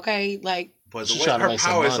down, okay? Like, But the She way trying to her make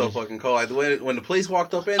some power is so money. fucking cold. Like the way when the police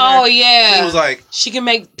walked up in there, oh, yeah. she was like, She can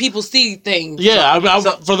make people see things. Yeah,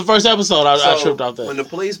 So- for the first episode, I so tripped off when that. the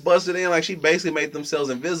police busted in, like she basically made themselves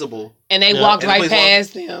invisible. And they Yeah. walked And the right police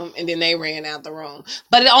past them, and then they ran out the room.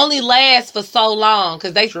 But it only lasts for so long,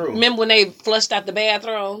 because they True. remember when they flushed out the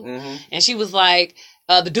bathroom, Mm-hmm. and she was like,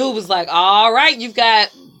 the dude was like, all right, you've got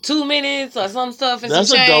 2 minutes or some stuff. And That's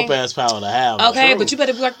some a change. dope ass power to have. Okay, True. but you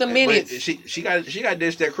better work the minutes. But she got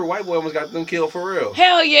dished that crew. White boy almost got them killed for real.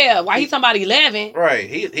 Hell yeah! Why he talking about 11? Right.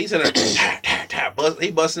 He's in there.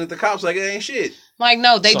 He busting at the cops like it ain't shit. Like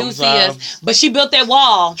no, they do see us. Sometimes. But she built that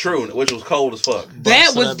wall. True, which was cold as fuck.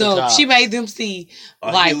 That Busting was at the dope. cops. She made them see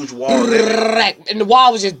A like huge wall. and the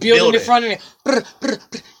wall was just building in Building. front of them.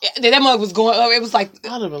 Then that mug was going up. It was like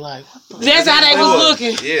I'd have been like, what the that's how they was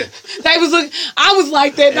looking. Yeah. They was looking. I was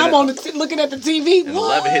like that. And And I'm on the looking at the TV. And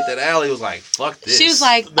What? 11 hit that alley. It was like, fuck this. She was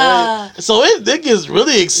like, So it gets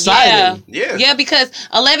really exciting. Yeah. yeah, because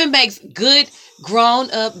 11 makes good grown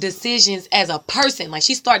up decisions as a person. Like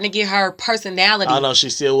she's starting to get her personality. I know she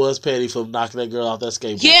still was petty for knocking that girl off that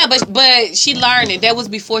skateboard. Yeah, but she learned it. That was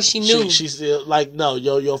before she knew. She still like no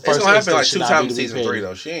your It's first. gonna happen like instinct 2 should not times be in to be season petty. 3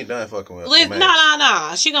 though. She ain't done fucking with. Listen, Max.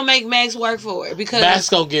 no. She gonna make Max work for it because Max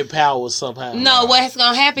gonna get powers somehow. no, what's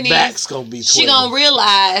gonna happen Max is gonna be 12. she gonna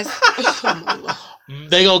realize.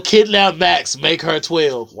 They gonna kidnap Max, make her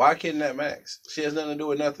 12. Why kidnap Max? She has nothing to do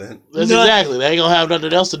with nothing. That's Nothing. exactly. They ain't gonna have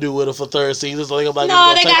nothing else to do with her for 3rd season, so they gonna be like,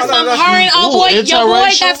 No, they take got her. some. no, Her and Ooh, boy, your boy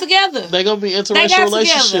interracial? got together. They gonna be They interracial got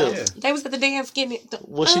relationship. together. They was at the dance getting it.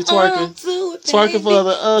 Was she twerking? Twerking for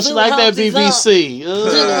the she Blue like that Humpty's BBC.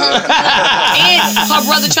 And her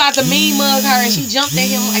brother tried to mean mug her, and she jumped at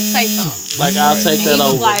him like, "Say something." Like I'll Right. take And that he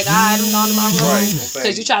was over. like, "All right, I'm going to my Right. room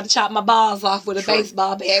because you tried to chop my balls off with a True.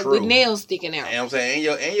 baseball bat True. with nails sticking out." And I'm saying,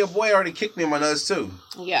 and your boy already kicked me in my nuts too.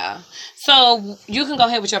 Yeah. So you can go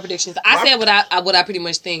ahead with your predictions. I said what I pretty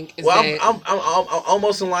much think is Well, that. I'm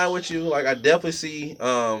almost in line with you. Like I definitely see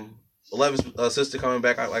 11's sister coming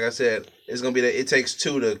back. Like I said, it's gonna be that it takes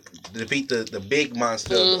 2 to defeat the big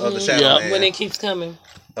monster of the Mhm. Shadow Yeah. Man. when it keeps coming.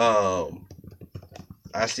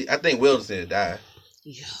 I think Will's gonna die.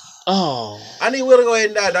 Yeah. Oh, I need Will to go ahead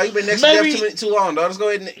and die, dog. You been next to Maybe- death too long, dog. Let's go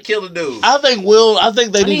ahead and kill the dude. I think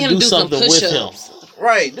they I need to do some something with him. push-ups.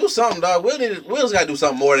 Right, do something, dog. Will's got to do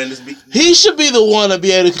something more than just be. He should be the one to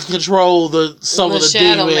be able to control some The of the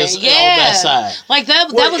Shadow demons Man. on that side. Like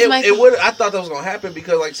that Well, was it, my it would. I thought that was gonna happen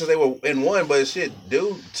because, like, since they were in one, but shit,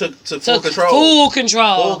 dude took full control. Full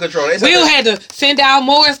control. Full control. They said Will that- had to send out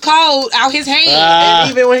Morse code out his hand. And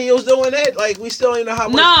even when he was doing that, like, we still didn't know how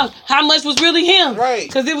much. No, how much was really him? Right.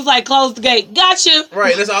 Because it was like, close the gate. Gotcha.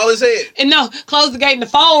 Right, that's all it said. And no, close the gate and the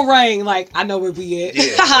phone rang. Like, I know where we at.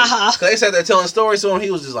 Yeah. Cause they sat there telling stories to him. He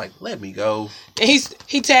was just like, "Let me go." And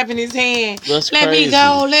he tapping his hand. That's Let crazy. me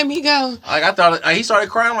go. Let me go. Like I thought, he started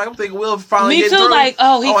crying. Like I'm thinking, Will finally Me get too, through. like,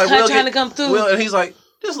 oh, he's Will trying to come through. Will, and he's like,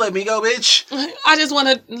 "Just let me go, bitch." I just want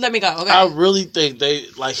to let me go. Okay. I really think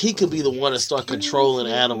he could be the one to start controlling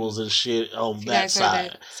animals and shit on You that guys heard side.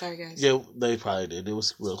 that? Sorry, guys. Yeah, they probably did. It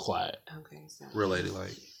was real quiet. Okay. So. Real lady,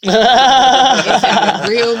 like. It sounded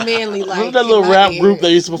real manly, like Remember that in little my rap ear. group they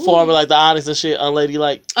used to perform in, like the Onyx and shit,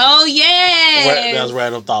 unladylike? Oh yeah. That was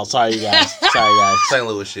random thoughts. Sorry, you guys. Sorry, guys. St.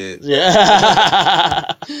 Louis shit.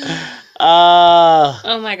 Yeah.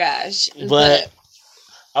 Oh my gosh. But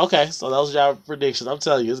okay, so that was your prediction. I'm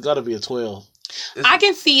telling you, it's gonna be a 12. I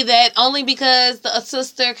can see that only because the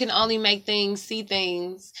sister can only make things, see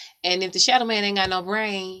things, and if the Shadow Man ain't got no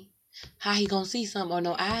brain, how he gonna see something or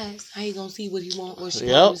no eyes? How he gonna see what he want or she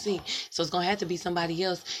want to see? So it's gonna have to be somebody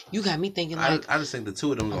else. You got me thinking like, I just think the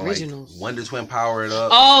two of them gonna originals. like Wonder Twin power it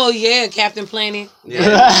up. oh yeah, Captain Planet. Yeah.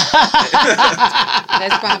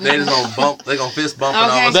 That's probably They just gonna bump. They gonna fist bump. Okay.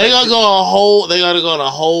 And all They're gonna go on a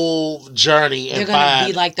whole journey and They're gonna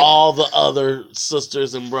be find like the- all the other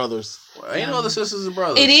sisters and brothers. Ain't no other sisters and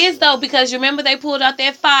brothers. It is though because you remember they pulled out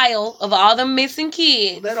that file of all the missing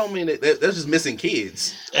kids. That don't mean that they're just missing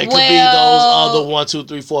kids. It could be Well- those other 1, 2,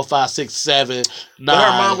 3, 4, 5, 6, 7, 9. But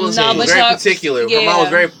her mom was No, but very y'all- particular. Her yeah. mom was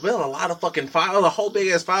very a lot of fucking files, a whole big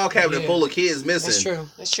ass file cabinet Yeah. full of kids missing. That's true.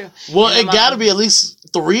 That's true. Well, And it her got to mom- be at least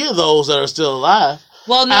 3 of those that are still alive.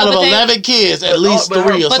 Well, no, Out of but 11 kids, at But- least but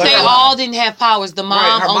 3 her- are But still they alive. all didn't have powers. The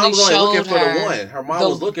mom Her mom only was only showed looking for the her one. Her mom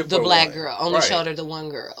was looking for the black one. girl. Only Right. showed her the one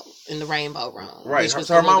girl in the rainbow room. Right. which So was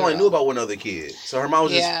her the mom little only girl. knew about one other kid. So her mom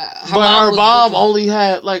was Yeah, But her was mom looking- only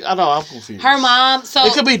had, like, I know, I'm confused. Her mom. So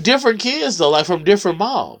It could be different kids, though, like from different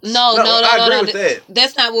moms. no, I agree with that.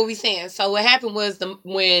 That's not what we saying. So what happened was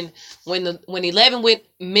when 11 went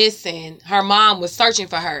missing, her mom was searching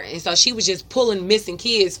for her, and so she was just pulling missing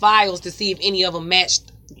kids' files to see if any of them matched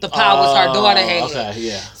the powers her daughter had. Okay,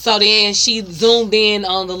 yeah. So then she zoomed in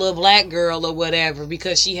on the little black girl or whatever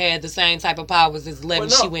because she had the same type of powers as 11.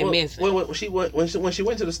 She went missing. When she went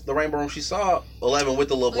to the rainbow room, she saw 11 with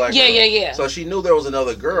the little black Yeah, girl. yeah. So she knew there was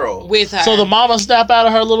another girl. With her. So the mama snap out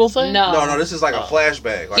of her little thing? No. This is like a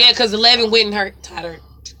flashback. Like, Yeah, because 11 went in her, tied her,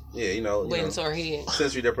 yeah, you know, went into her head.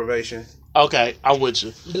 sensory deprivation. Okay, I'm with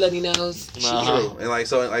you. Bloody nose. True. And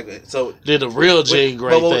so Did the real Jean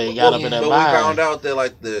Grey thing got up in that But mind. we found out that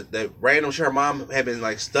like the random shit her mom had been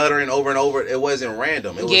like stuttering over and over. It wasn't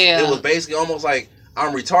random. It was basically almost like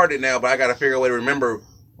I'm retarded now, but I got to figure out a way to remember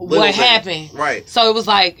what happened. Right. So it was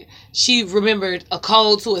like she remembered a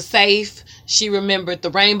code to a safe. She remembered the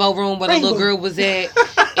rainbow room where the little girl was at,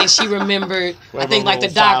 and she remembered I think like the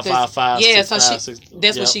doctors. 555, so 656.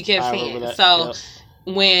 that's what she kept saying. So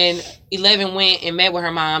when 11 went and met with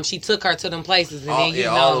her mom, she took her to them places, and then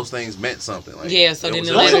all those things meant something. Like, so then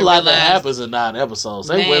 11 there's a lot that happens in 9 episodes.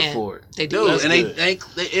 They went for it. They do, and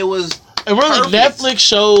it was. And really, perfect. Netflix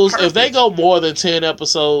shows if they go more than 10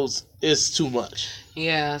 episodes, it's too much.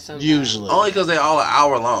 Yeah, sometimes. Usually only because they're all an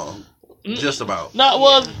hour long, just about.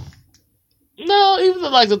 No, even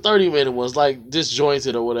like the 30-minute ones, like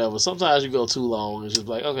disjointed or whatever. Sometimes you go too long. It's just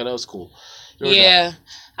like, okay, that was cool.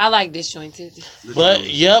 I like disjointed. But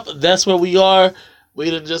yep, that's where we are.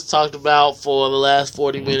 We done just talked about for the last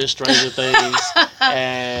 40 minutes Stranger Things,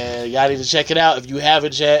 and y'all need to check it out if you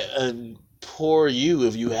haven't yet. And poor you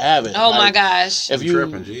if you haven't. Oh my gosh! If you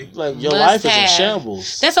tripping, G. Like your life is in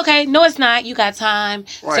shambles. That's okay. No, it's not. You got time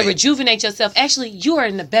to rejuvenate yourself. Actually, you are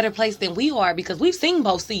in a better place than we are because we've seen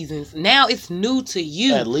both seasons. Now it's new to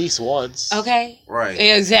you. At least once. Okay. Right.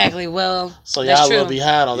 Exactly. Well, so y'all a little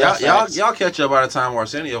behind on that. Y'all catch up by the time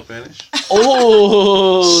Arsenio finish.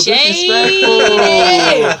 Oh,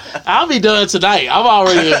 disrespectful. I'll be done tonight. I'm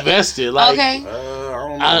already invested. Like, okay.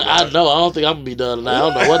 I know. I don't think I'm gonna be done tonight. I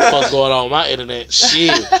don't know what the fuck's going on with my internet.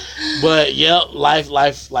 Shit. But yep, life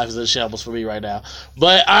is in shambles for me right now.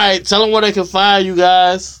 But all right, tell them where they can find you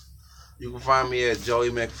guys. You can find me at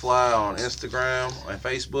Joey McFly on Instagram and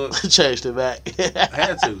Facebook. Changed it back. I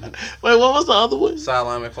had to. Wait, what was the other one?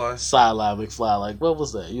 Sideline McFly. Sideline McFly. Like, what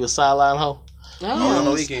was that? You a sideline hoe? Oh. On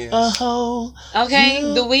the weekends. A hoe. Okay,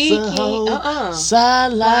 the weekend.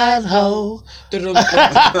 Sideline hoe.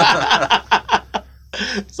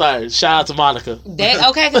 Sorry, shout out to Monica.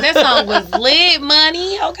 Because that song was lit,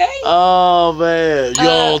 money. Okay. Oh man, you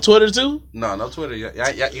on Twitter too? No Twitter. You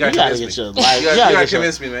gotta get your life. You gotta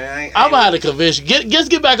convince me, man. I'm gonna have to convince you.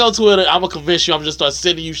 Get back on Twitter. I'm gonna convince you. I'm just start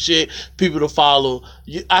sending you shit, people to follow.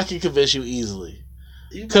 I can convince you easily.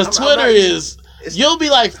 Because Twitter is. You'll be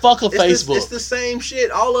like, fuck Facebook. It's the same shit.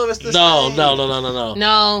 All of it's the same.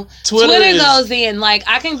 No. Twitter goes in. Like,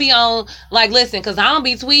 I can be on, like, listen, because I don't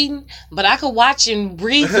be tweeting, but I could watch and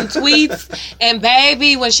read some tweets. And,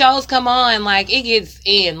 baby, when shows come on, like, it gets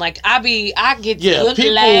in. Like, I get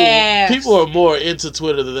good laughs. People are more into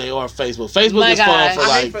Twitter than they are Facebook. Facebook is fun for,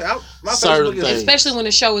 like, certain things. Especially when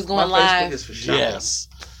the show is going live. Facebook is for shopping. Yes.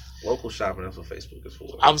 Local shopping, that's what Facebook is for.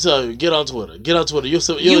 I'm telling you, get on Twitter. You'll enjoy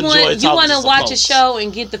talking You want to watch folks. a show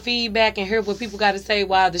and get the feedback and hear what people got to say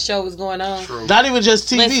while the show is going on. True. Not even just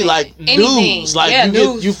TV, Listen, like anything. News. Like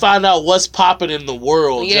you find out what's popping in the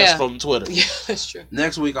world just from Twitter. Yeah, that's true.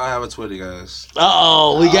 Next week I'll have a Twitter, guys. We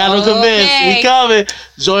got them convinced. We coming.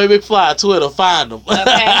 Joey McFly, Twitter, find them.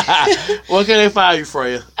 Okay. Where can they find you,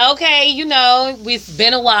 Freya? Okay, it's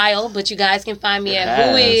been a while, but you guys can find me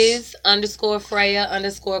at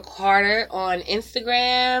whois_Freya_Carter on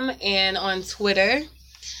Instagram and on Twitter.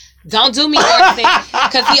 Don't do me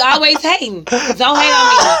because he always hating. Don't hate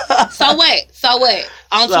on me. So what?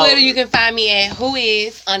 On Twitter, you can find me at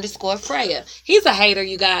whois_Freya. He's a hater,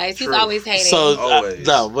 you guys. He's always hating. So,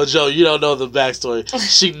 no, but Joe, you don't know the backstory.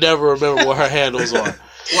 She never remembered what her handles are.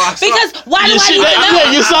 Because why do I need to know?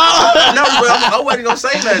 Yeah, you saw. No, I wasn't gonna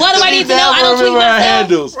say that. What do I need to know? I don't tweet myself.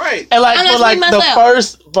 Handles. Right. And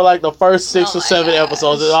the first 6 or 7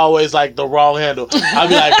 episodes, it's always like the wrong handle. I'll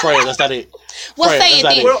be like, Freya, that's not it. Well, say it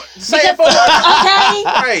then. Well, say it for okay.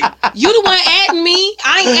 Right. You the one adding me.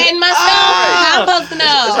 I ain't adding myself. I'm supposed to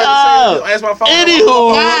know. That's my phone.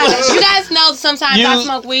 Anywho. Guys, you guys know sometimes I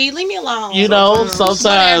smoke weed. Leave me alone. You know,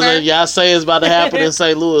 sometimes y'all say it's about to happen in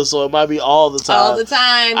St. Louis, so it might be all the time. All the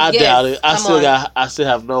time. I doubt it. I still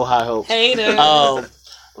have no high hopes. Hater.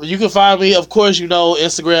 You can find me, of course,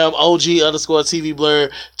 Instagram, OG_TV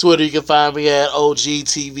Blurred. Twitter, you can find me at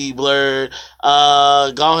OGTV Blurred. Go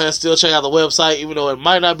ahead and still check out the website, even though it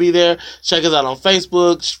might not be there. Check us out on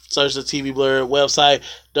Facebook. Search the TV Blurred website,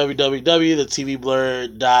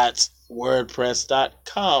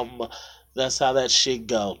 www.thetvblurred.wordpress.com. That's how that shit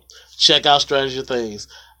go. Check out Stranger Things.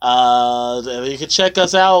 And you can check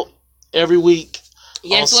us out every week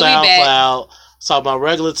on SoundCloud. Talk about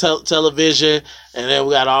regular television, and then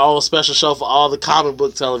we got our own special show for all the comic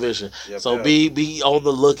book television. Be on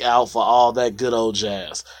the lookout for all that good old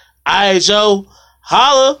jazz. All right, Joe.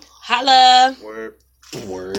 Holla. Holla. Word.